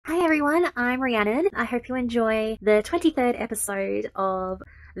everyone, I'm Rhiannon. I hope you enjoy the 23rd episode of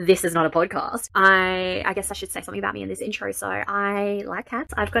This Is Not a Podcast. I guess I should say something about me in this intro. So I like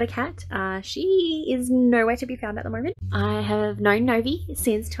cats. I've got a cat. She is nowhere to be found at the moment. I have known Novi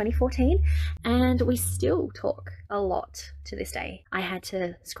since 2014 and we still talk a lot to this day. I had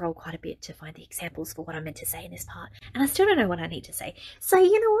to scroll quite a bit to find the examples for what I meant to say in this part, and I still don't know what I need to say. So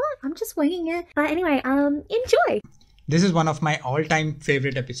you know what? I'm just winging it. But anyway, enjoy. This is one of my all-time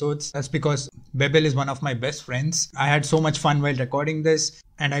favorite episodes. That's because Bebel is one of my best friends. I had so much fun while recording this,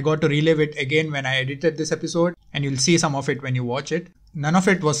 and I got to relive it again when I edited this episode, and you'll see some of it when you watch it. None of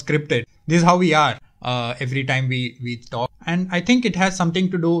it was scripted. This is how we are every time we talk. And I think it has something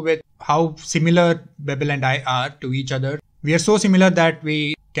to do with how similar Bebel and I are to each other. We are so similar that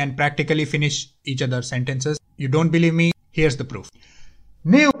we can practically finish each other's sentences. You don't believe me? Here's the proof.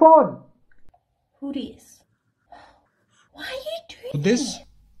 New phone! Who is? Why are you doing this?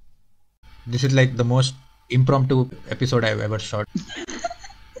 This is like the most impromptu episode I've ever shot.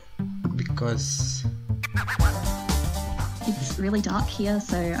 Because it's really dark here,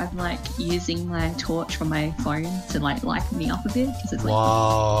 so I'm like using my torch from my phone to like lighten me up a bit because it's like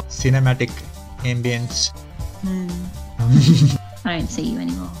wow, cinematic ambience. I don't see you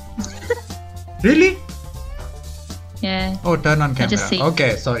anymore. Really? Yeah. Oh, turn on camera. just see-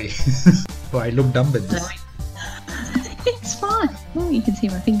 Okay, sorry. Oh, I look dumb with this. It's fine. Oh, you can see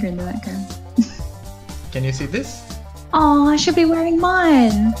my finger in the background. Can you see this? Oh, I should be wearing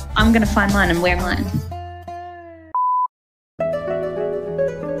mine. I'm gonna find mine and wear mine.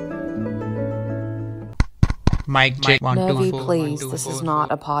 Mic check. 1, 2, Novi, 4, please, 1, 2, this 4, is 4.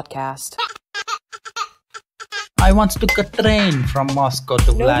 not a podcast. I once took a train from Moscow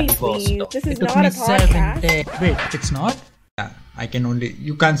to Novi, Vladivostok. please, this is It took not me a 7 podcast. days. Wait, it's not? Yeah, I can only...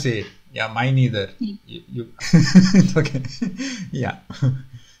 You can't say it. Yeah, mine either. You it's okay. Yeah.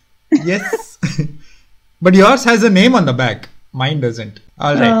 Yes. But yours has a name on the back. Mine doesn't.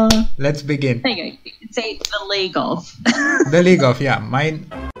 Alright, let's begin. There you go. You can see the League of. The League of, yeah, mine...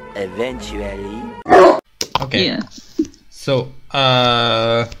 Eventually. Okay. Yeah. So,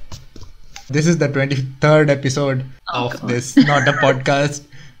 this is the 23rd episode of God. this Not a Podcast.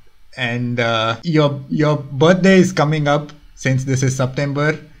 And your birthday is coming up since this is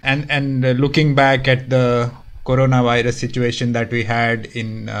September. And looking back at the coronavirus situation that we had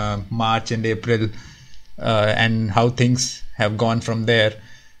in March and April and how things have gone from there,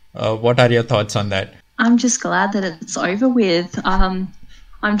 what are your thoughts on that? I'm just glad that it's over with. I'm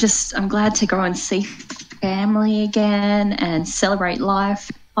glad to go and see family again and celebrate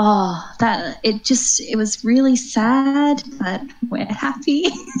life. Oh, it was really sad, but we're happy.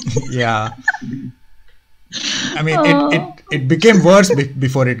 Yeah. I mean, it became worse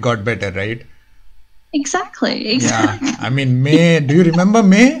before it got better, right? Exactly. Yeah. I mean, May, do you remember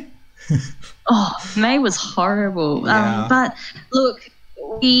May? Oh, May was horrible. Yeah. But look,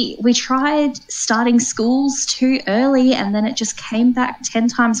 we tried starting schools too early and then it just came back 10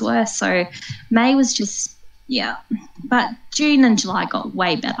 times worse. So May was just, yeah. But June and July got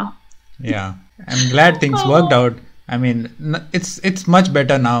way better. Yeah. I'm glad things worked out. I mean, it's much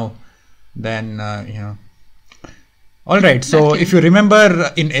better now than, All right. So if you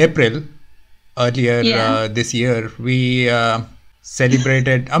remember in April earlier this year, we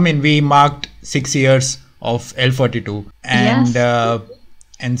celebrated, we marked 6 years of L42. And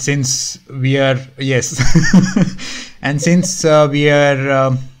and since we are, and since we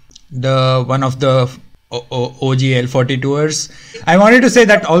are the one of the OG L42ers, I wanted to say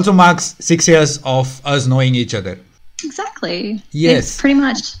that also marks 6 years of us knowing each other. Exactly. Yes. It's pretty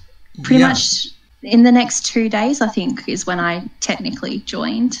much in the next 2 days, I think, is when I technically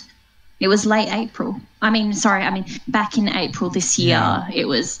joined. It was late April. Back in April this year, it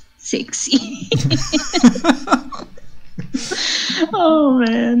was 6 years. Oh,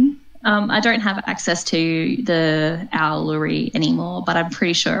 man. I don't have access to the owlery anymore, but I'm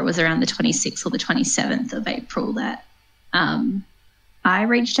pretty sure it was around the 26th or the 27th of April that I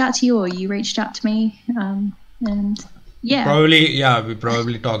reached out to you or you reached out to me. And yeah. We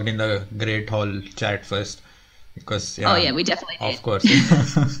probably talked in the Great Hall chat first because, we definitely did. Of course.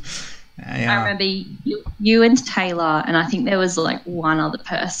 I remember you and Taylor, and I think there was like one other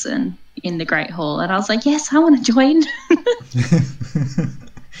person in the Great Hall, and I was like, yes, I want to join.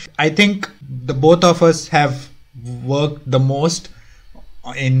 I think the both of us have worked the most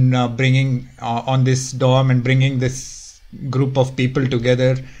in bringing on this dorm and bringing this group of people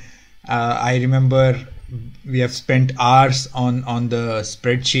together. I remember we have spent hours on the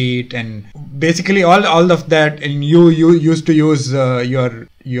spreadsheet and basically all of that, and you used to use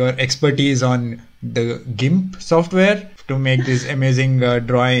your expertise on the GIMP software to make these amazing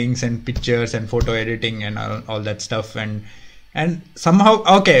drawings and pictures and photo editing and all that stuff. And somehow,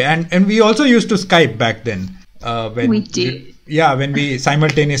 okay, and we also used to Skype back then. When We did. when we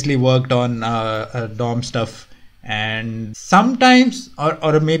simultaneously worked on dorm stuff. And sometimes,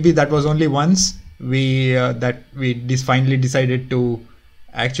 or maybe that was only once, we finally decided to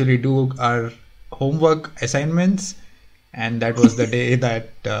actually do our homework assignments, and that was the day that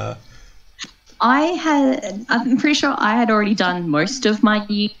I'm pretty sure I had already done most of my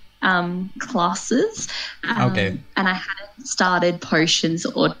classes. Okay. And I hadn't started potions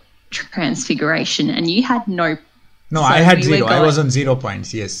or transfiguration, and you had no. no, So I had we were 0. I going- was on 0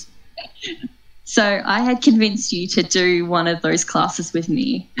 points. Yes. So I had convinced you to do one of those classes with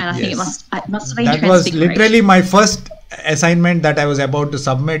me, and I think it Yes. must have been That was transfiguration. literally my first assignment that I was about to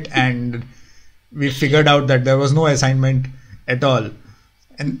submit, and we figured out that there was no assignment at all,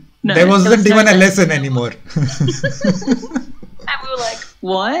 and No, there there wasn't was no even a lesson. lesson anymore. And we were like,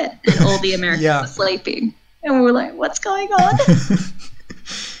 "What?" And all the Americans Yeah. were sleeping, and we were like, "What's going on?"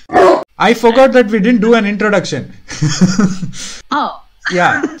 I forgot that we didn't do an introduction. Oh,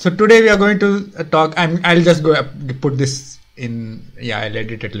 Yeah, so today we are going to talk. I'll just go put this in. Yeah, I'll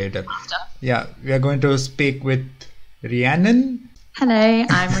edit it later. Yeah, we are going to speak with Rhiannon. hello,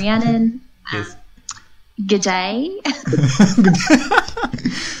 I'm Rhiannon. Yes. Good day.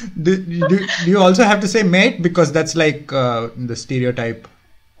 do you also have to say mate, because that's like the stereotype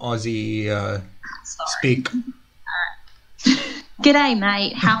Aussie speak. Good day,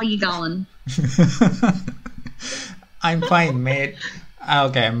 mate. How are you going? I'm fine, mate.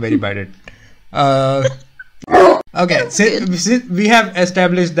 Okay, I'm very bad at it. Okay, since we have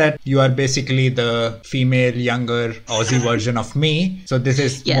established that you are basically the female, younger Aussie version of me. So this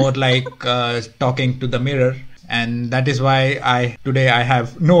is Yes. more like talking to the mirror. And that is why today I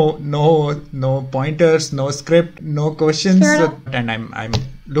have no pointers, no script, no questions. Fair enough. And I'm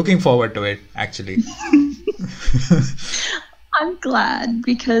looking forward to it, actually. I'm glad,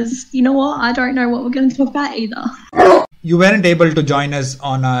 because you know what? I don't know what we're going to talk about either. You weren't able to join us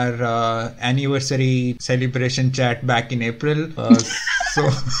on our anniversary celebration chat back in April. So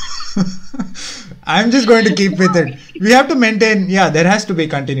I'm just going to keep with it. We have to maintain, there has to be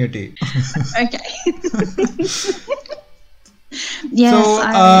continuity. Okay. Yes, So,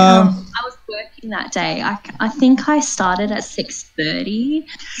 I was working that day. I think I started at 6:30.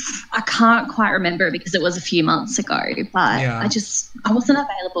 I can't quite remember it because it was a few months ago, but Yeah. I wasn't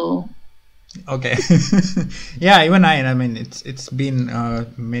available. Okay. Yeah, even I mean, it's been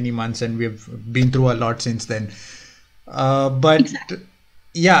many months and we've been through a lot since then. But Exactly.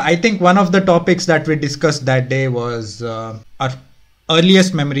 yeah, I think one of the topics that we discussed that day was our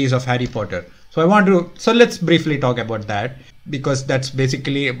earliest memories of Harry Potter. So let's briefly talk about that, because that's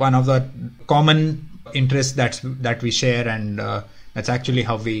basically one of the common interests that we share, and that's actually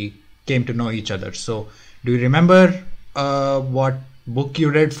how we came to know each other. So do you remember what book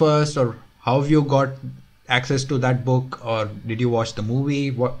you read first, or how you got access to that book, or did you watch the movie?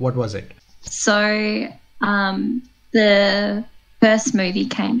 What was it? So the first movie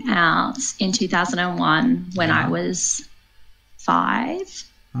came out in 2001 when I was 5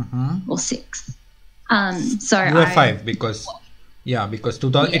 or 6. So You were I- 5 because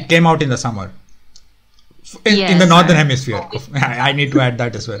 2000 it came out in the summer in Yeah, the northern so- hemisphere. I need to add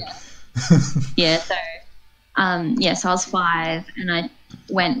that as well. Yeah, so so I was 5 and I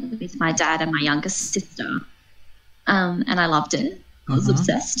went with my dad and my younger sister, and I loved it. I was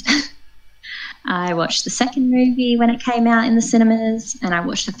obsessed. I watched the second movie when it came out in the cinemas, and I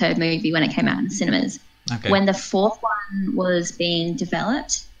watched the third movie when it came out in the cinemas. Okay. When the fourth one was being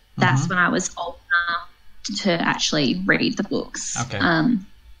developed, that's when I was old enough to actually read the books. Okay.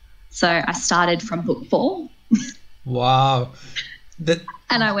 So I started from book 4, Wow.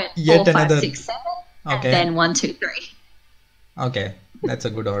 and I went Yet 4, 5, another- 6, 7, Okay. and then 1, 2, 3. Okay, that's a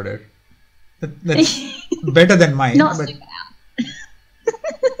good order. That's better than mine, Not but super out.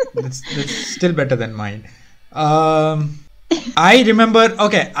 that's still better than mine. I remember.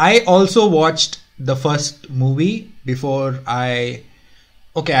 Okay, I also watched the first movie before I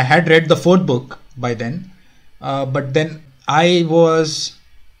had read the fourth book by then, but then I was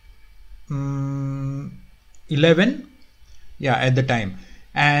 11, at the time,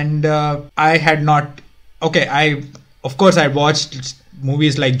 and I had not. Okay, I watched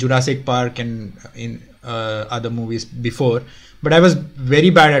movies like Jurassic Park and in other movies before, but I was very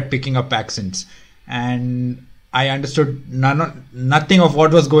bad at picking up accents, and I understood nothing of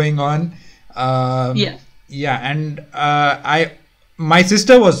what was going on. Yeah. And my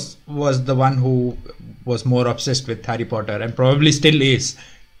sister was the one who was more obsessed with Harry Potter, and probably still is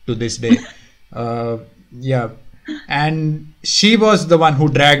to this day. And she was the one who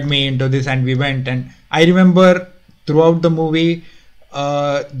dragged me into this, and we went. And I remember throughout the movie,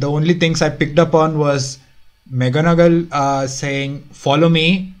 the only things I picked up on was McGonagall saying "follow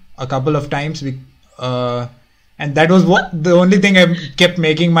me" a couple of times, and that was the only thing I kept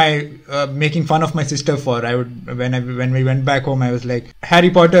making fun of my sister for. I would when we went back home, I was like, "Harry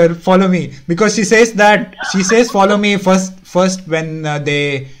Potter, follow me," because she says "follow me" first when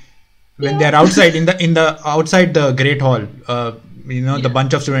they're outside in the outside the Great Hall. The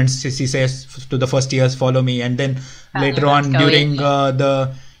bunch of students, she says to the first years, "Follow me," and then later on during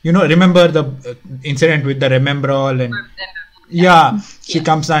remember the incident with the Remember All, and she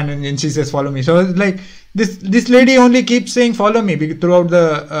comes on and she says, "Follow me." So it's like this lady only keeps saying "follow me" throughout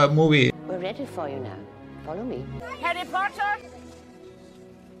the movie. We're ready for you now. Follow me. Harry Potter,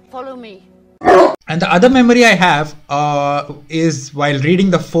 follow me. And the other memory I have is while reading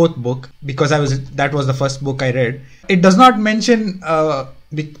the fourth book, because that was the first book I read. It does not mention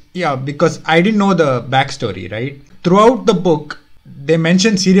because I didn't know the backstory, right? Throughout the book, they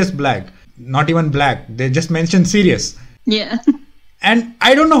mention Sirius Black. Not even Black. They just mention Sirius. Yeah. And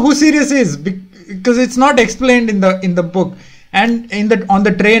I don't know who Sirius is because it's not explained in the book. And on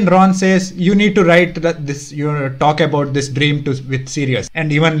the train, Ron says you need to write talk about this dream with Sirius.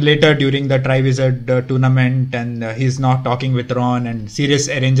 And even later during the Triwizard tournament, and he's not talking with Ron, and Sirius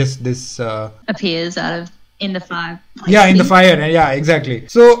arranges this. Appears in the fire. Yeah, in the fire. Yeah, exactly.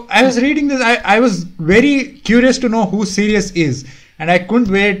 So I was reading this. I was very curious to know who Sirius is. And I couldn't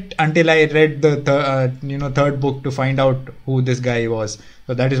wait until I read the third book to find out who this guy was.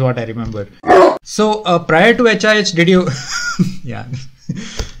 So that is what I remember. So prior to HIH, did you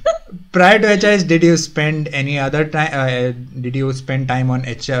prior to HIH, did you spend any other time? Did you spend time on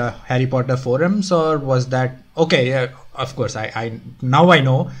Harry Potter forums, or was that okay? Yeah, of course. I now I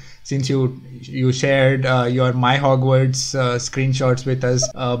know, since you shared your My Hogwarts screenshots with us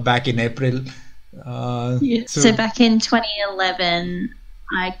back in April. So back in 2011,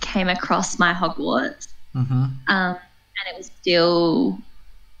 I came across My Hogwarts, and it was still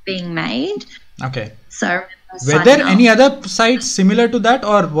being made. Okay. So I remember were there any other sites similar to that,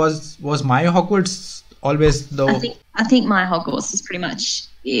 or was My Hogwarts always the? I think My Hogwarts was pretty much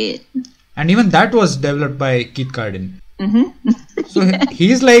it. And even that was developed by Keith Carden. So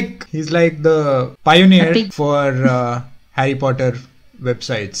he's like the pioneer for Harry Potter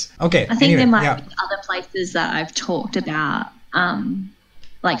websites. Okay. I think there might be other places that I've talked about,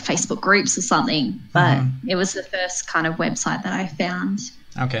 like Facebook groups or something, but it was the first kind of website that I found.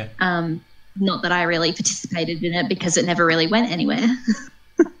 Okay. Not that I really participated in it because it never really went anywhere.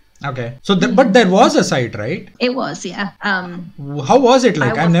 Okay. So, but there was a site, right? It was, yeah. How was it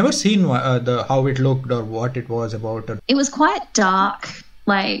like? I've never seen how it looked or what it was about. It was quite dark,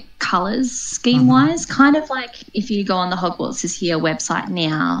 like colors scheme wise, kind of like if you go on the Hogwarts is Here website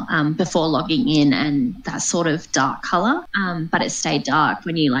now, before logging in, and that sort of dark color, but it stayed dark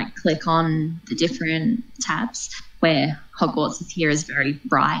when you like click on the different tabs, where Hogwarts is Here is very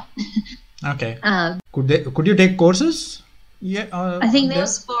bright. Okay. Could you take courses? Yeah. I think there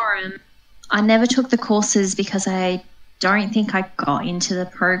was forum. I never took the courses because I don't think I got into the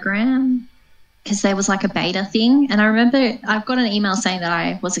program, because there was like a beta thing. And I remember I've got an email saying that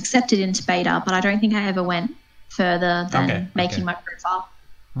I was accepted into beta, but I don't think I ever went further than making my profile.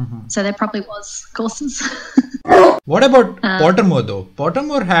 So there probably was courses. What about Pottermore though?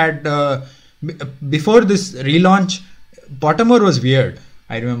 Pottermore had, before this relaunch, Pottermore was weird.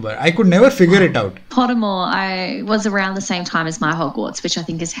 I remember. I could never figure it out. Pottermore, I was around the same time as My Hogwarts, which I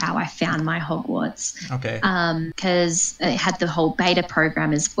think is how I found My Hogwarts. Okay. Because it had the whole beta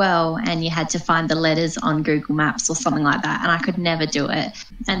program as well, and you had to find the letters on Google Maps or something like that, and I could never do it.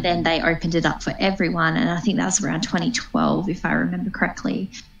 And then they opened it up for everyone, and I think that was around 2012, if I remember correctly.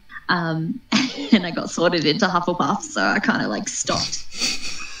 And I got sorted into Hufflepuff, so I kind of like stopped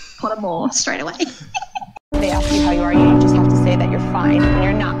Pottermore straight away. They ask you how you are, you just have to say that you're fine when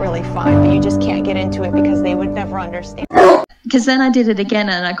you're not really fine, but you just can't get into it because they would never understand. Because then I did it again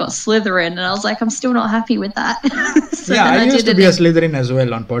and I got Slytherin, and I was like, I'm still not happy with that. So yeah, I used to be a Slytherin as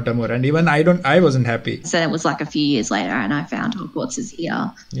well on Pottermore, and even I wasn't happy. So it was like a few years later, and I found Hogwarts is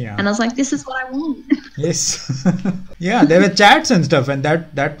Here. Yeah. And I was like, this is what I want. Yes. Yeah, there were chats and stuff, and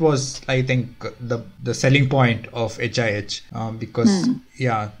that was, I think, the selling point of HIH, because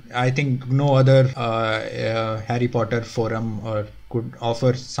yeah, I think no other Harry Potter forum or could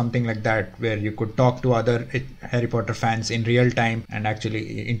offer something like that, where you could talk to other Harry Potter fans in real time and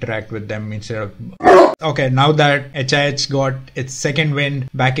actually interact with them instead of... Okay, now that HIH got its second wind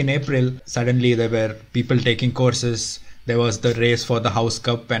back in April, suddenly there were people taking courses. There was the race for the House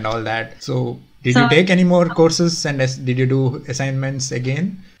Cup and all that. So Did you take any more courses and did you do assignments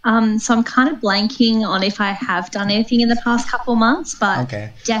again? So I'm kind of blanking on if I have done anything in the past couple months, but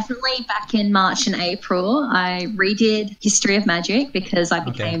definitely back in March and April, I redid History of Magic because I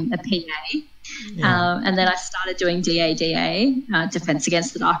became a PA. Yeah. And then I started doing DADA, Defense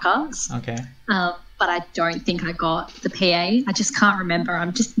Against the Dark Arts. Okay. But I don't think I got the PA. I just can't remember.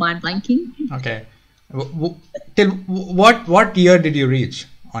 I'm just mind blanking. Okay. Till what year did you reach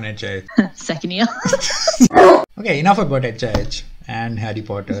on HIH? Second year. Okay, enough about HIH and Harry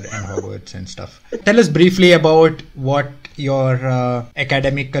Potter and Hogwarts and stuff. Tell us briefly about what your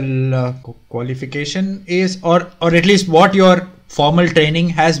academical qualification is, or at least what your formal training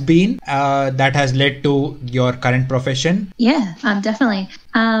has been that has led to your current profession. Yeah, definitely.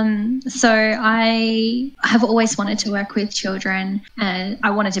 So I have always wanted to work with children, and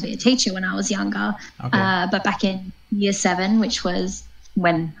I wanted to be a teacher when I was younger. But back in year 7, which was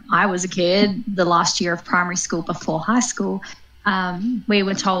when I was a kid, the last year of primary school before high school, we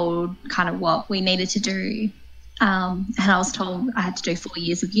were told kind of what we needed to do. And I was told I had to do 4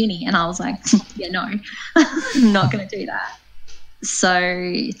 years of uni, and I was like, yeah, no, I'm not going to do that.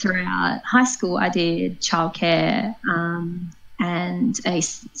 So throughout high school, I did childcare and a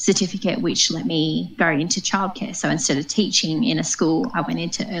certificate which let me go into childcare. So instead of teaching in a school, I went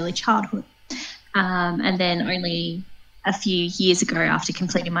into early childhood. And then only a few years ago, after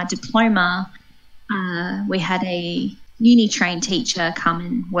completing my diploma, we had a uni-trained teacher come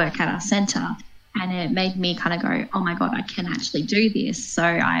and work at our centre, and it made me kind of go, oh my God, I can actually do this. So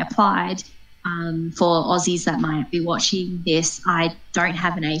I applied. For Aussies that might be watching this, I don't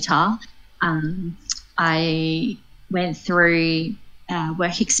have an ATAR. I went through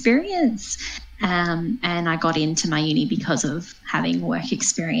work experience and I got into my uni because of having work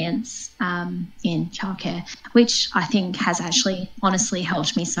experience in childcare, which I think has actually honestly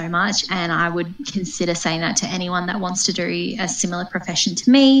helped me so much, and I would consider saying that to anyone that wants to do a similar profession to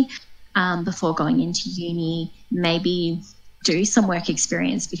me before going into uni. Maybe do some work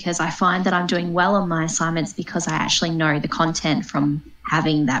experience, because I find that I'm doing well on my assignments because I actually know the content from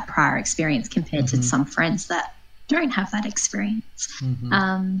having that prior experience compared to some friends that don't have that experience. So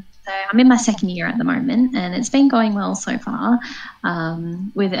I'm in my second year at the moment, and it's been going well so far.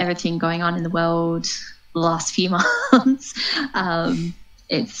 With everything going on in the world the last few months,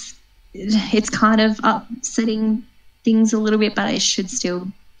 it's kind of upsetting things a little bit, but I should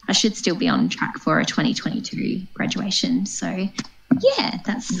still be on track for a 2022 graduation. So, yeah,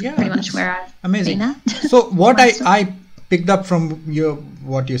 that's pretty much where I've been at. So what I picked up from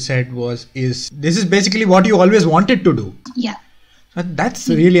what you said is this is basically what you always wanted to do. Yeah. That's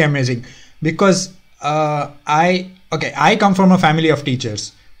really amazing, because I come from a family of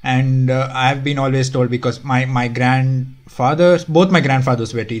teachers, and I've been always told, because both my grandfathers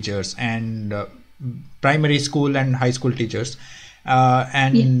were teachers, and primary school and high school teachers. My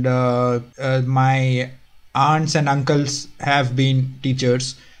aunts and uncles have been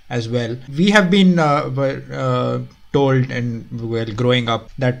teachers as well. We have been told, and growing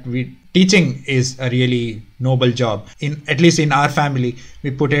up, that teaching is a really noble job. At least in our family, we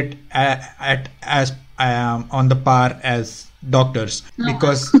put it as on the par as doctors,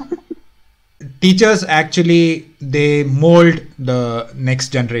 because teachers actually, they mold the next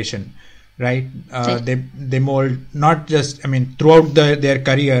generation. Right, they mold not just, throughout their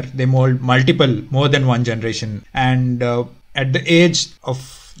career, they mold more than one generation. And at the age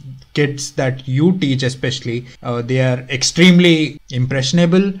of kids that you teach, especially, they are extremely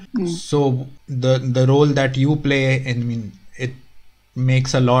impressionable. So the role that you play, it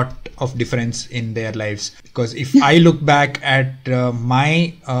makes a lot of difference in their lives. Because if I look back at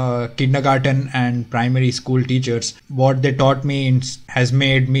my kindergarten and primary school teachers, what they taught me has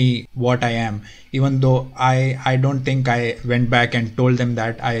made me what I am. Even though I don't think I went back and told them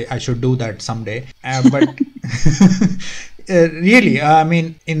that I should do that someday. But really,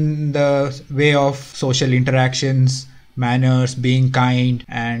 in the way of social interactions, manners, being kind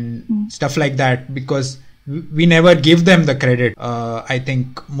and stuff like that, because we never give them the credit. I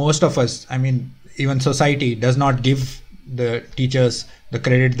think most of us, even society, does not give the teachers the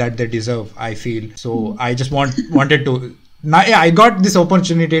credit that they deserve, I feel. So I just wanted to. I got this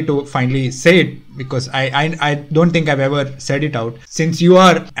opportunity to finally say it, because I don't think I've ever said it out. Since you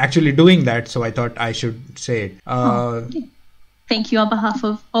are actually doing that, so I thought I should say it. thank you on behalf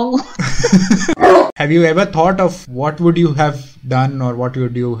of all. Have you ever thought of what would you have done or what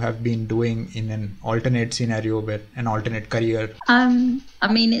would you have been doing in an alternate scenario with an alternate career? I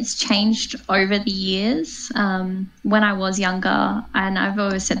mean, it's changed over the years. When I was younger, and I've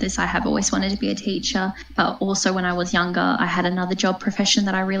always said this, I have always wanted to be a teacher, but also when I was younger, I had another job profession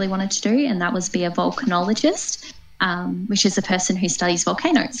that I really wanted to do, and that was be a volcanologist, which is a person who studies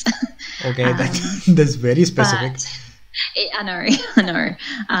volcanoes. Okay, that's very specific. I know.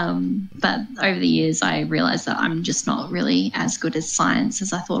 But over the years, I realized that I'm just not really as good at science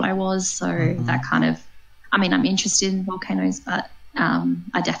as I thought I was. So that kind of, I mean, I'm interested in volcanoes, but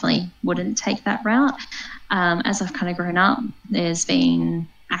I definitely wouldn't take that route. As I've kind of grown up, there's been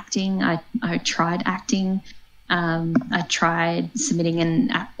acting. I tried acting. I tried submitting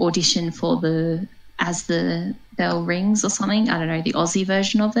an audition for As the Bell Rings or something. I don't know, the Aussie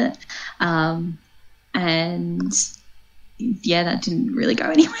version of it. And yeah, that didn't really go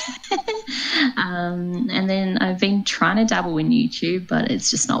anywhere. And then I've been trying to dabble in YouTube, but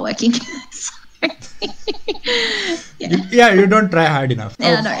it's just not working. Yeah, you don't try hard enough.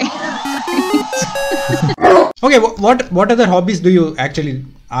 Yeah, no. Okay, what other hobbies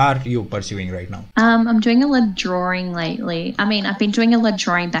are you pursuing right now? I'm doing a lot of drawing lately. I mean, I've been doing a lot of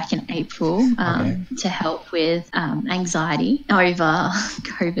drawing back in April to help with anxiety over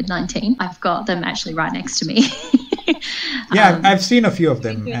COVID-19. I've got them actually right next to me. Yeah, I've seen a few of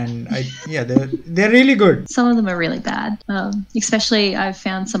them, and they're really good. Some of them are really bad. Especially, I've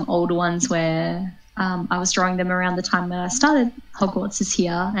found some older ones where I was drawing them around the time when I started Hogwarts is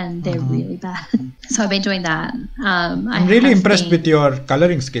Here, and they're really bad. So I've been doing that. I'm really impressed with your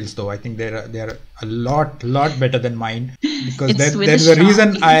coloring skills, though. I think they're a lot better than mine, because there's a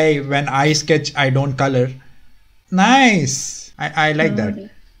reason when I sketch I don't color. Nice. I like that.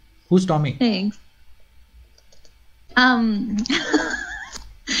 Who's Tommy? Thanks. From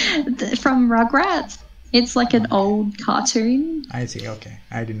Rugrats. It's like an old cartoon. I see. Okay,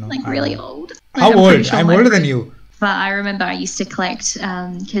 I didn't know. Like really old. How old? I'm older than you. But I remember I used to collect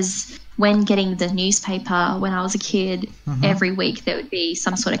because when getting the newspaper when I was a kid, every week there would be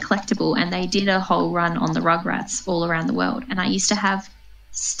some sort of collectible, and they did a whole run on the Rugrats all around the world. And I used to have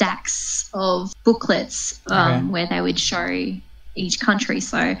stacks of booklets where they would show each country.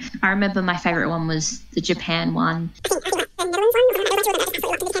 So I remember my favorite one was the Japan one.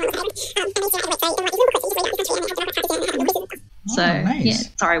 So nice. yeah,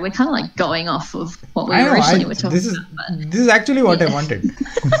 sorry, we're kind of like going off of what we originally were talking about. This is actually what I wanted.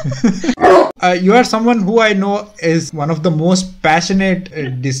 You are someone who I know is one of the most passionate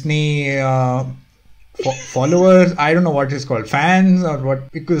Disney followers. I don't know what it's called, fans or what,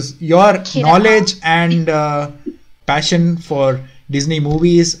 because your knowledge and passion for Disney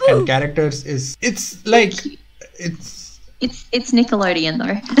movies and characters it's Nickelodeon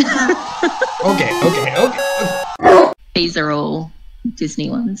though. Okay. These are all Disney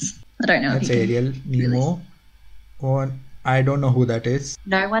ones. I don't know. That's Ariel, Nemo. I don't know who that is.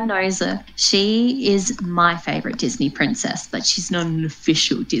 No one knows her. She is my favorite Disney princess, but she's not an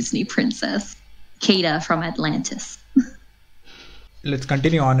official Disney princess. Kida from Atlantis. Let's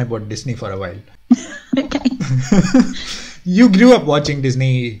continue on about Disney for a while. Okay. You grew up watching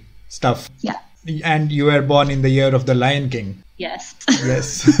Disney stuff. Yeah. And you were born in the year of the Lion King. Yes.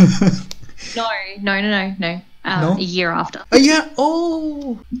 Yes. No. No? A year after. Yeah.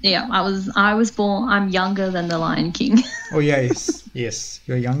 Oh. Yeah, I was born. I'm younger than the Lion King. Oh yes.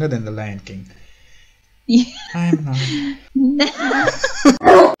 You're younger than the Lion King. Yeah. I'm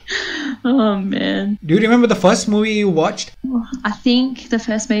not. Oh man. Do you remember the first movie you watched? I think the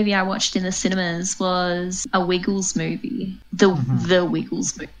first movie I watched in the cinemas was a Wiggles movie. The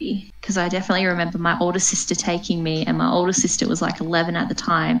Wiggles movie. Because I definitely remember my older sister taking me, and my older sister was like 11 at the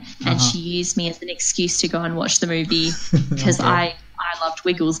time, and she used me as an excuse to go and watch the movie because I loved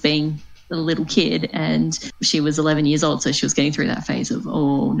Wiggles being a little kid, and she was 11 years old, so she was getting through that phase of,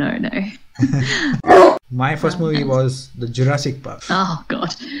 oh, no. My first movie was the Jurassic Park. Oh,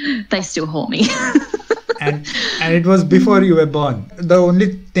 God. They still haunt me. and it was before you were born. The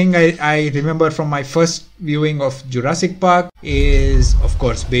only thing I remember from my first viewing of Jurassic Park is, of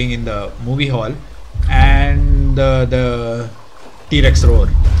course, being in the movie hall and the T-Rex roar.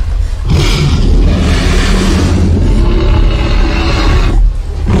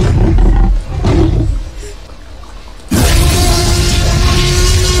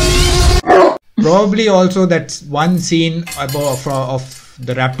 Probably also that's one scene of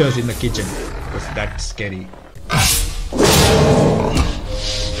the raptors in the kitchen, because that's scary.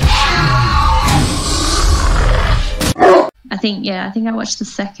 I think I watched the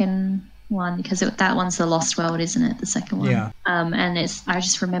second one because that one's the Lost World, isn't it? The second one. Yeah. And I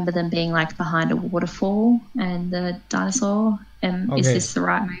just remember them being like behind a waterfall and the dinosaur. Is this the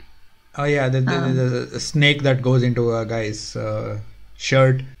right movie? Oh yeah, the snake that goes into a guy's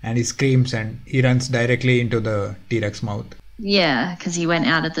shirt and he screams and he runs directly into the T-Rex mouth. Yeah, because he went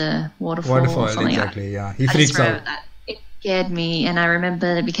out of the waterfall or something. Exactly, yeah. He freaks out. It scared me, and I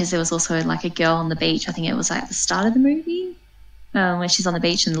remember because there was also like a girl on the beach. I think it was like at the start of the movie where she's on the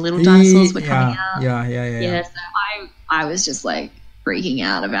beach and the little dinosaurs were coming out. Yeah. So I was just like freaking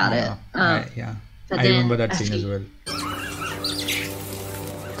out about it. I remember that scene as well.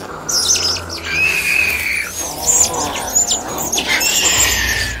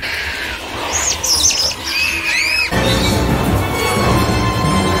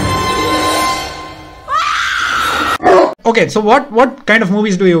 Okay, so what kind of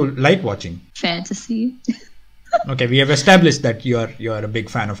movies do you like watching? Fantasy. Okay, we have established that you're a big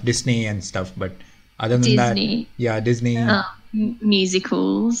fan of Disney and stuff, but other than Disney. Disney.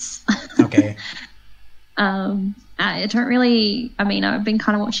 Musicals. Okay. I don't really. I mean, I've been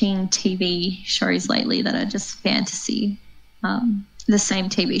kind of watching TV shows lately that are just fantasy. The same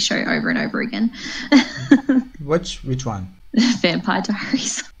TV show over and over again. Which one? Vampire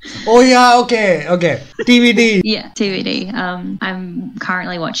Diaries. Oh yeah, okay. TVD. Yeah, TVD. I'm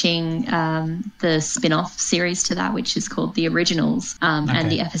currently watching the spin-off series to that, which is called The Originals.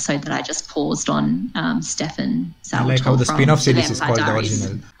 And the episode that I just paused on, Stefan Salvatore. I like how the spin-off series is called Diaries.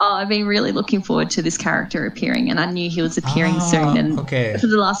 The Original. Oh, I've been really looking forward to this character appearing, and I knew he was appearing soon. And for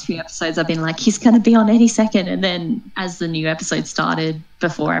the last few episodes, I've been like, he's going to be on any second. And then as the new episode started,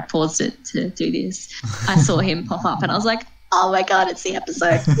 before I paused it to do this, I saw him pop up, and I was like, oh my God, it's the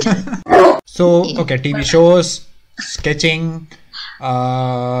episode. So, TV shows, sketching,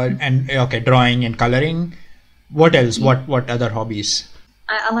 and drawing and coloring. What else? What other hobbies?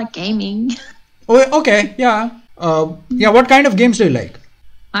 I like gaming. Oh, okay, yeah. What kind of games do you like?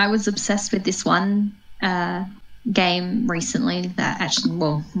 I was obsessed with this one game recently that actually,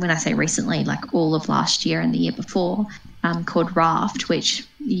 well, when I say recently, like all of last year and the year before, called Raft, which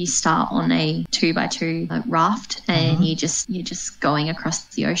you start on a 2x2 raft and you're just going across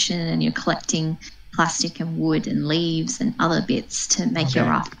the ocean and you're collecting plastic and wood and leaves and other bits to make your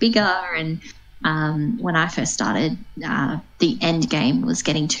raft bigger. And when I first started, the end game was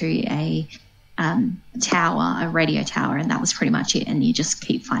getting to a tower, a radio tower, and that was pretty much it. And you just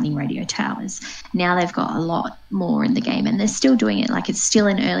keep finding radio towers. Now they've got a lot more in the game, and they're still doing it. Like, it's still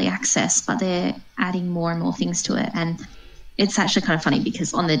in early access, but they're adding more and more things to it. And it's actually kind of funny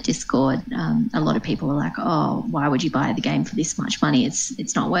because on the Discord, a lot of people were like, "Oh, why would you buy the game for this much money?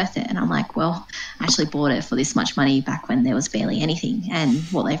 It's not worth it." And I'm like, "Well, I actually bought it for this much money back when there was barely anything, and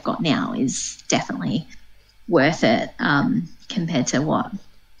what they've got now is definitely worth it compared to what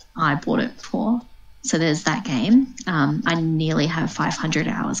I bought it for." So there's that game. I nearly have 500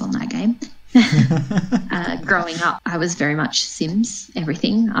 hours on that game. Growing up, I was very much Sims,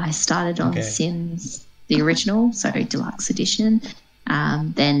 everything. I started on Sims, the original, so deluxe edition.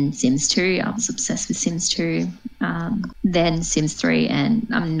 Then Sims 2, I was obsessed with Sims 2. Then Sims 3, and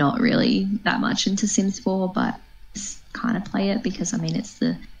I'm not really that much into Sims 4, but just kind of play it because, I mean, it's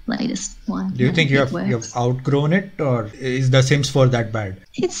the latest one. Do you think you've outgrown it, or is the Sims 4 that bad?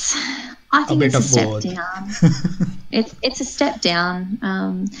 I think it's a step both. down. It's a step down,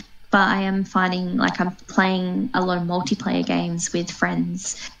 but I am finding like I'm playing a lot of multiplayer games with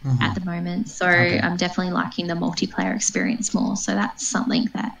friends at the moment. So I'm definitely liking the multiplayer experience more. So that's something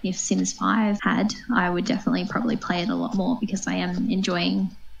that if Sims 5 had, I would definitely probably play it a lot more because I am enjoying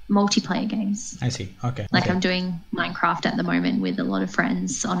multiplayer games. I see. Okay. Like I'm doing Minecraft at the moment with a lot of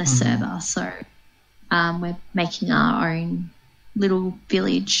friends on a server. So we're making our own little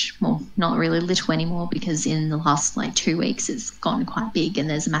village. Well, not really little anymore because in the last like 2 weeks it's gotten quite big and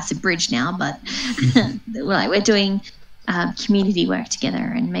there's a massive bridge now, but we're doing community work together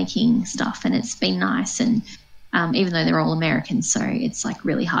and making stuff, and it's been nice. And even though they're all Americans, so it's like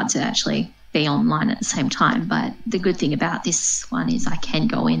really hard to actually be online at the same time. But the good thing about this one is I can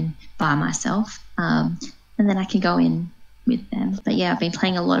go in by myself and then I can go in with them. But yeah, I've been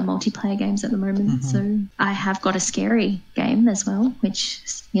playing a lot of multiplayer games at the moment. So I have got a scary game as well, which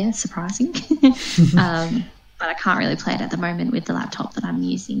is surprising. But I can't really play it at the moment with the laptop that I'm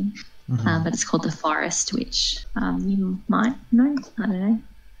using. But it's called The Forest, which you might know. I don't know.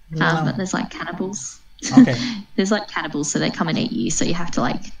 But there's like cannibals. There's like cannibals, so they come and eat you. So you have to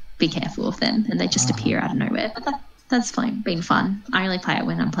like be careful of them, and they just appear out of nowhere. But that's been fun. I only play it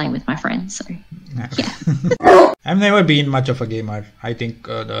when I'm playing with my friends. So yeah. I've never been much of a gamer. I think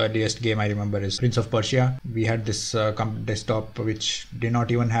the earliest game I remember is Prince of Persia. We had this desktop which did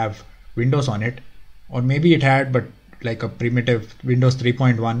not even have Windows on it, or maybe it had, but like a primitive Windows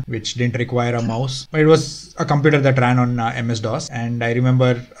 3.1, which didn't require a mouse. But it was a computer that ran on MS-DOS. And I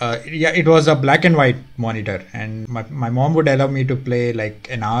remember, it was a black and white monitor. And my mom would allow me to play like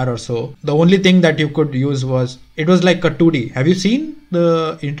an hour or so. The only thing that you could use it was like a 2D. Have you seen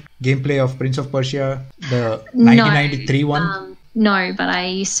the gameplay of Prince of Persia, the 1993 one? No, but I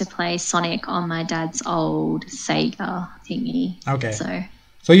used to play Sonic on my dad's old Sega thingy. Okay.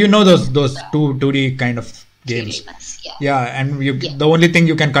 So you know those 2D kind of games. And the only thing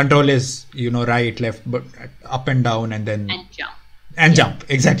you can control is right, left, but up and down, and then jump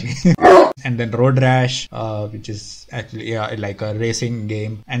exactly. And then Road Rash, which is actually like a racing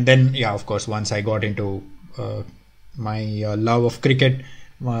game. And then of course, once I got into my love of cricket,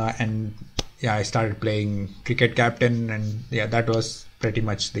 and I started playing Cricket Captain, and that was pretty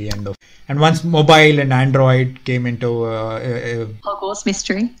much the end of. And once mobile and Android came into Hogwarts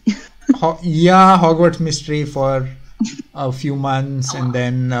Mystery. Hogwarts Mystery for a few months, and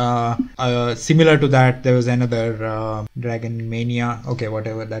then similar to that, there was another Dragon Mania,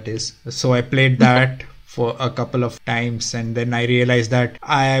 whatever that is. So I played that for a couple of times, and then I realized that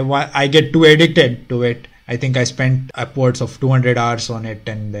I get too addicted to it. I think I spent upwards of 200 hours on it,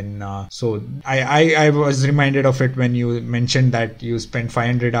 and then so I was reminded of it when you mentioned that you spent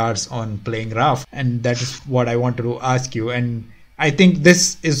 500 hours on playing Raf, and that is what I wanted to ask you. And I think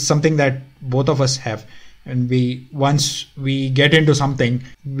this is something that both of us have, and once we get into something,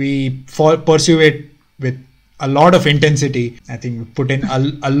 we pursue it with a lot of intensity. I think we put in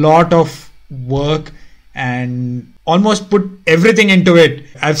a lot of work and almost put everything into it.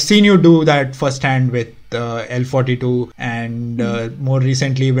 I've seen you do that firsthand with L42, and more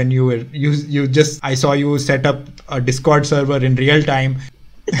recently when I saw you set up a Discord server in real time.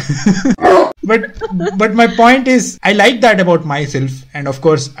 But my point is, I like that about myself, and of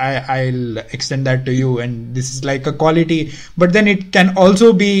course I'll extend that to you, and this is like a quality, but then it can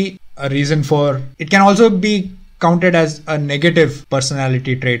also be a reason it can also be counted as a negative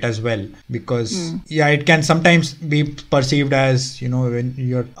personality trait as well, because it can sometimes be perceived as when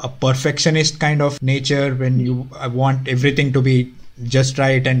you're a perfectionist kind of nature, when you want everything to be just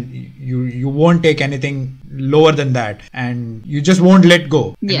right, and you won't take anything lower than that, and you just won't let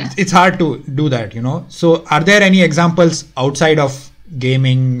go. It's hard to do that, So are there any examples outside of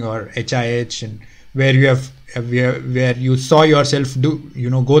gaming or HIH and where you saw yourself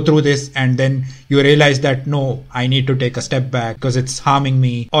go through this, and then you realize that no, I need to take a step back because it's harming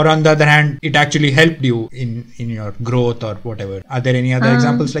me, or on the other hand, it actually helped you in your growth or whatever? Are there any other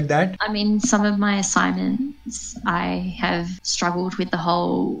examples like that? I mean, some of my assignments, I have struggled with the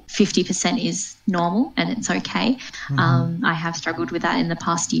whole 50% is normal and it's okay. I have struggled with that in the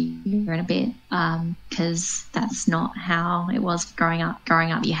past year and a bit, because that's not how it was growing up.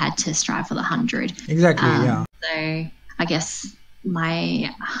 Growing up, you had to strive for the 100. Exactly, So I guess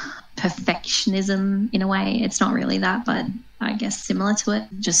my perfectionism, in a way, it's not really that, but I guess similar to it,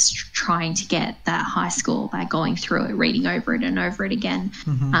 just trying to get that high score by going through it, reading over it and over it again.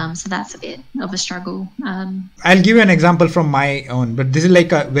 So that's a bit of a struggle. I'll give you an example from my own, but this is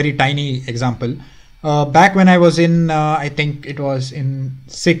like a very tiny example. Back when I was in, I think it was in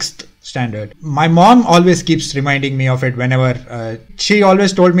 6th standard, my mom always keeps reminding me of it whenever she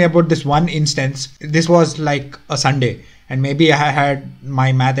always told me about this one instance. This was like a Sunday, and maybe I had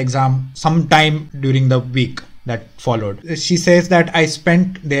my math exam sometime during the week that followed. She says that I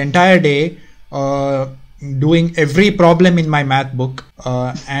spent the entire day doing every problem in my math book,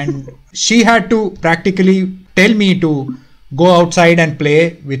 and she had to practically tell me to go outside and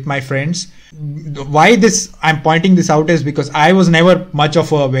play with my friends. Why I'm pointing this out is because I was never much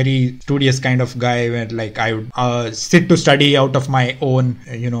of a very studious kind of guy, where like I would sit to study out of my own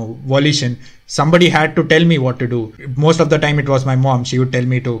volition. Somebody had to tell me what to do. Most of the time it was my mom. She would tell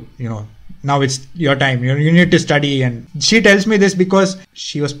me to now it's your time, you need to study. And she tells me this because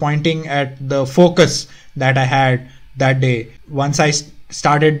she was pointing at the focus that I had that day. Once I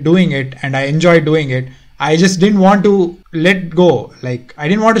started doing it and I enjoyed doing it, I just didn't want to let go. Like, I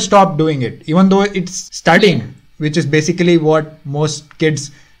didn't want to stop doing it, even though it's studying, which is basically what most kids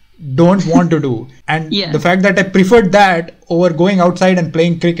don't want to do. And the fact that I preferred that over going outside and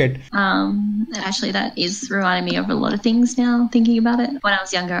playing cricket. Actually, that is reminding me of a lot of things now, thinking about it. When I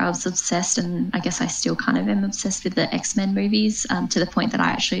was younger, I was obsessed, and I guess I still kind of am obsessed with the X-Men movies, to the point that I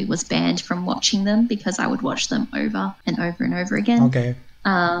actually was banned from watching them because I would watch them over and over and over again. Okay.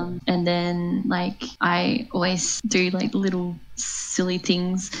 And then like I always do like little silly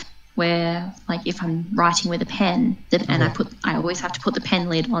things where like if I'm writing with a pen and I always have to put the pen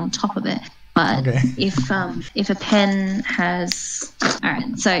lid on top of it. But if a pen has, all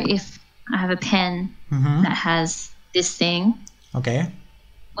right, so if I have a pen Mm-hmm. that has this thing. Okay.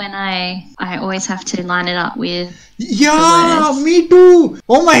 When I always have to line it up with Yeah, words. me too.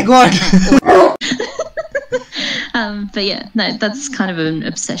 Oh my god. But yeah, no, that's kind of an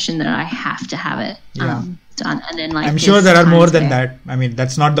obsession that I have to have it Yeah. done. And then like I'm sure there's there are more times than where- that. I mean,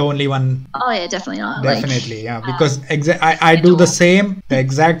 that's not the only one. Oh yeah, definitely not. Definitely, yeah. Because Um, I do the same, the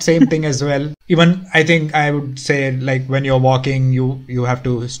exact same thing as well. Even I think I would say like when you're walking, you have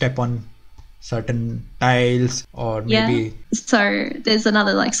to step on certain tiles or maybe. Yeah. So there's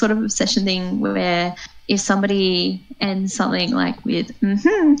another like sort of obsession thing where if somebody ends something like with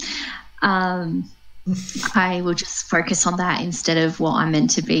I will just focus on that instead of what I'm meant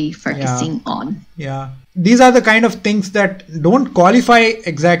to be focusing on. Yeah. These are the kind of things that don't qualify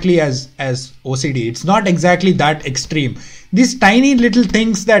exactly as OCD. It's not exactly that extreme. These tiny little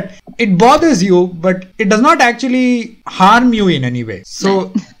things that it bothers you, but it does not actually harm you in any way.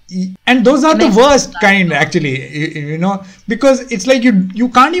 So, and those are the worst kind actually, you know, because it's like you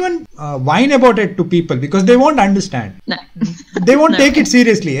can't even whine about it to people because they won't understand. No. They won't No. take it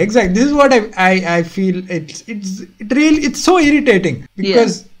seriously. Exactly. This is what I feel. It's so irritating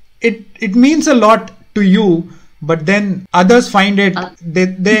because it means a lot to you, but then others find it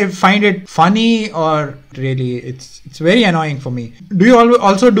they find it funny, or really it's very annoying for me. Do you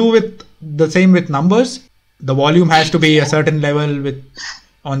also do with the same with numbers? The volume has to be a certain level with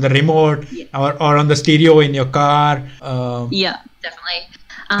on the remote or on the stereo in your car. Yeah, definitely.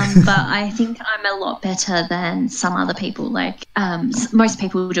 But I think I'm a lot better than some other people. Like most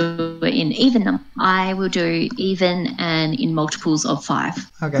people do it in even number. I will do even and in multiples of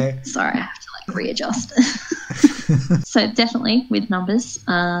 5. Okay. Sorry, I have to like readjust. So definitely with numbers.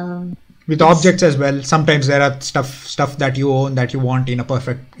 With objects as well. Sometimes there are stuff that you own that you want in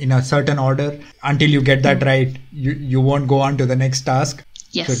a certain order. Until you get that right, you won't go on to the next task.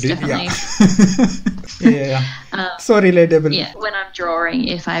 Yes, definitely. Yeah. So relatable. Yeah, when I'm drawing,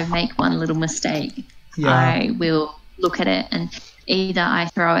 if I make one little mistake, Yeah. I will look at it and either I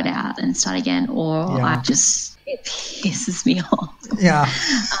throw it out and start again, or it pisses me off. Yeah,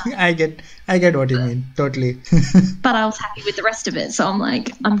 I get what you mean. Totally. But I was happy with the rest of it, so I'm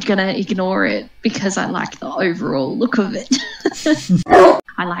like, I'm gonna ignore it because I like the overall look of it.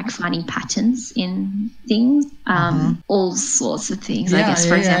 I like finding patterns in things, all sorts of things. I guess,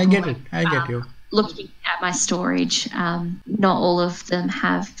 for example, I get you. Looking at my storage, not all of them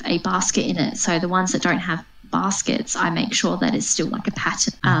have a basket in it. So the ones that don't have baskets, I make sure that it's still like a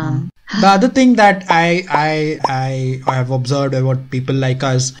pattern. The other thing that I have observed about people like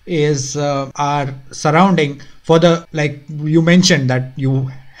us is our surrounding. For the, like you mentioned that you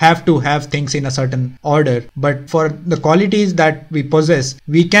have to have things in a certain order, but for the qualities that we possess,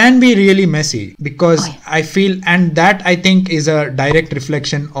 we can be really messy because I feel, and that I think is a direct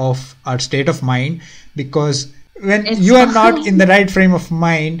reflection of our state of mind, because when you are not in the right frame of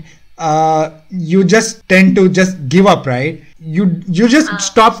mind, you just tend to just give up, right? You just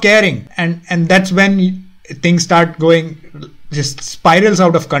stop caring, and that's when things start going, just spirals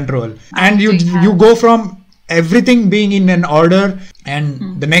out of control, and you go from everything being in an order,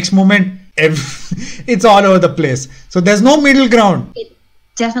 and the next moment it's all over the place. So there's no middle ground. It's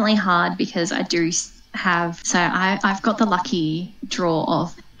definitely hard because I do have, so I've got the lucky draw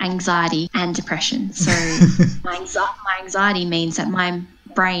of anxiety and depression. So my anxiety means that my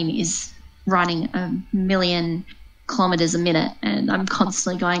brain is running 1,000,000 kilometers a minute, and I'm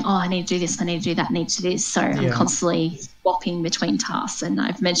constantly going, I need to do this, I need to do that, I need to do this. So I'm constantly swapping between tasks. And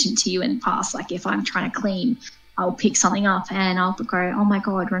I've mentioned to you in the past, like if I'm trying to clean, I'll pick something up and I'll go, oh my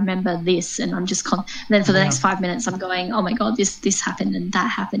God, remember this. And I'm just, then for the next 5 minutes, I'm going, oh my God, this happened and that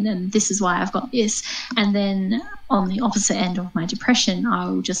happened. And this is why I've got this. And then on the opposite end of my depression,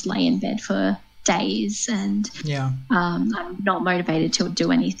 I'll just lay in bed for days and I'm not motivated to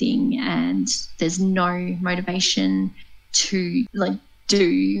do anything, and there's no motivation to like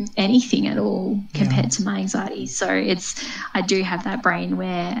do anything at all compared to my anxiety. So I do have that brain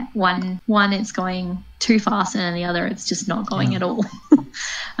where one it's going too fast and then the other it's just not going at all.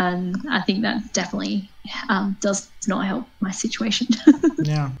 And I think that definitely does not help my situation.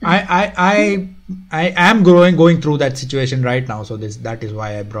 I am going through that situation right now, so that is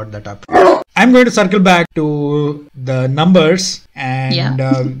why I brought that up. I'm going to circle back to the numbers, and you.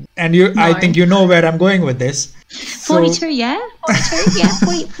 No. I think you know where I'm going with this. 42, yeah? 42,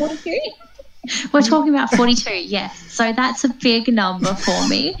 yeah, 42. We're talking about 42, yes. So that's a big number for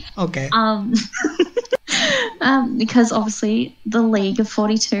me. Okay. Because obviously the League of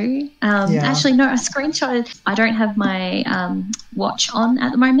 42. Actually, no, a screenshot. I don't have my watch on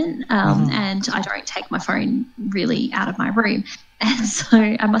at the moment, and I don't take my phone really out of my room. And so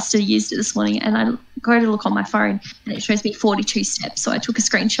I must have used it this morning, and I go to look on my phone, and it shows me 42 steps. So I took a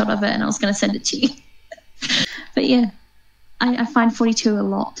screenshot of it, and I was going to send it to you. But yeah, I find 42 a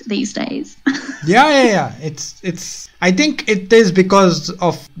lot these days. Yeah. It's. I think it is because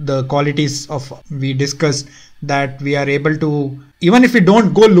of the qualities of we discussed that we are able to, even if we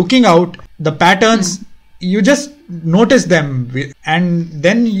don't go looking out, the patterns, you just notice them, and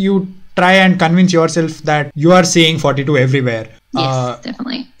then you try and convince yourself that you are seeing 42 everywhere. Yes,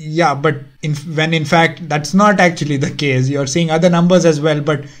 definitely. Yeah, but when in fact that's not actually the case. You're seeing other numbers as well,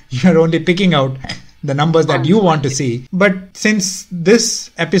 but you're only picking out the numbers that you want to see. But since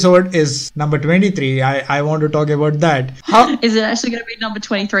this episode is number 23, I want to talk about that. How is it actually going to be number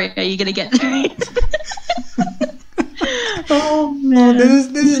 23? Are you going to get through it? Oh man, this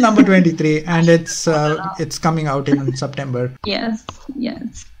is number 23, and it's coming out in September. Yes.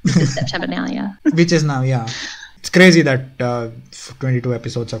 It's September now, yeah. Which is now, yeah. It's crazy that 22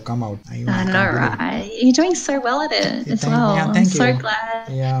 episodes have come out. I know, right? You're doing so well at it as well. Yeah, I'm so glad.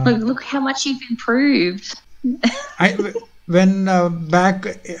 Yeah. Look how much you've improved. When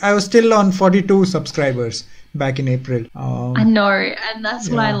back, I was still on 42 subscribers back in April. I know, and that's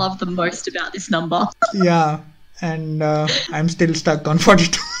what I love the most about this number. Yeah, and I'm still stuck on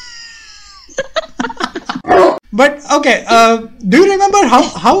 42. But okay, do you remember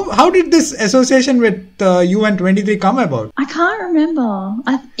how did this association with you and 23 come about? I can't remember.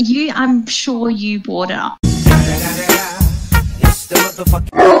 I'm sure you brought it up.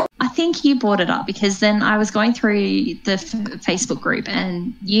 I think you brought it up because then I was going through the Facebook group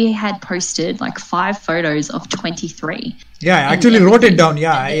and you had posted like 5 photos of 23. Yeah, I actually wrote it down.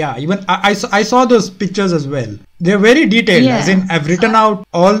 Yeah. Even I saw those pictures as well. They're very detailed. As in, I've written out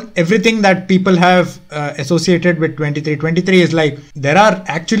everything that people have associated with 23. 23 is like, there are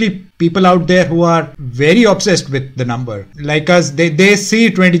actually people out there who are very obsessed with the number. Like us, they see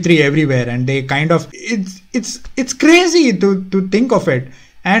 23 everywhere, and they kind of, it's crazy to think of it.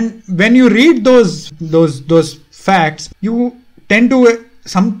 And when you read those facts, you tend to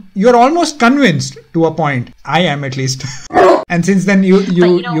you're almost convinced to a point. I am, at least. And since then you've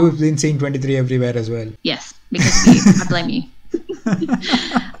been seeing 23 everywhere as well. Yes, because I blame you.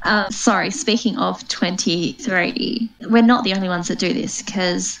 Sorry, speaking of 23, we're not the only ones that do this,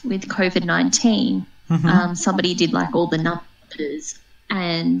 because with COVID-19, somebody did like all the numbers,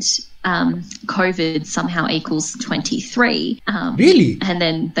 and COVID somehow equals 23. Really? And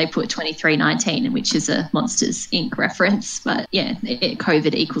then they put 2319, which is a Monsters Inc. reference. But yeah,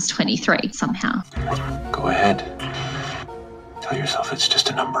 COVID equals 23 somehow. Go ahead. Tell yourself it's just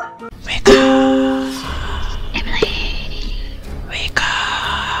a number. Wake up. Emily. Wake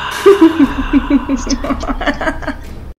up.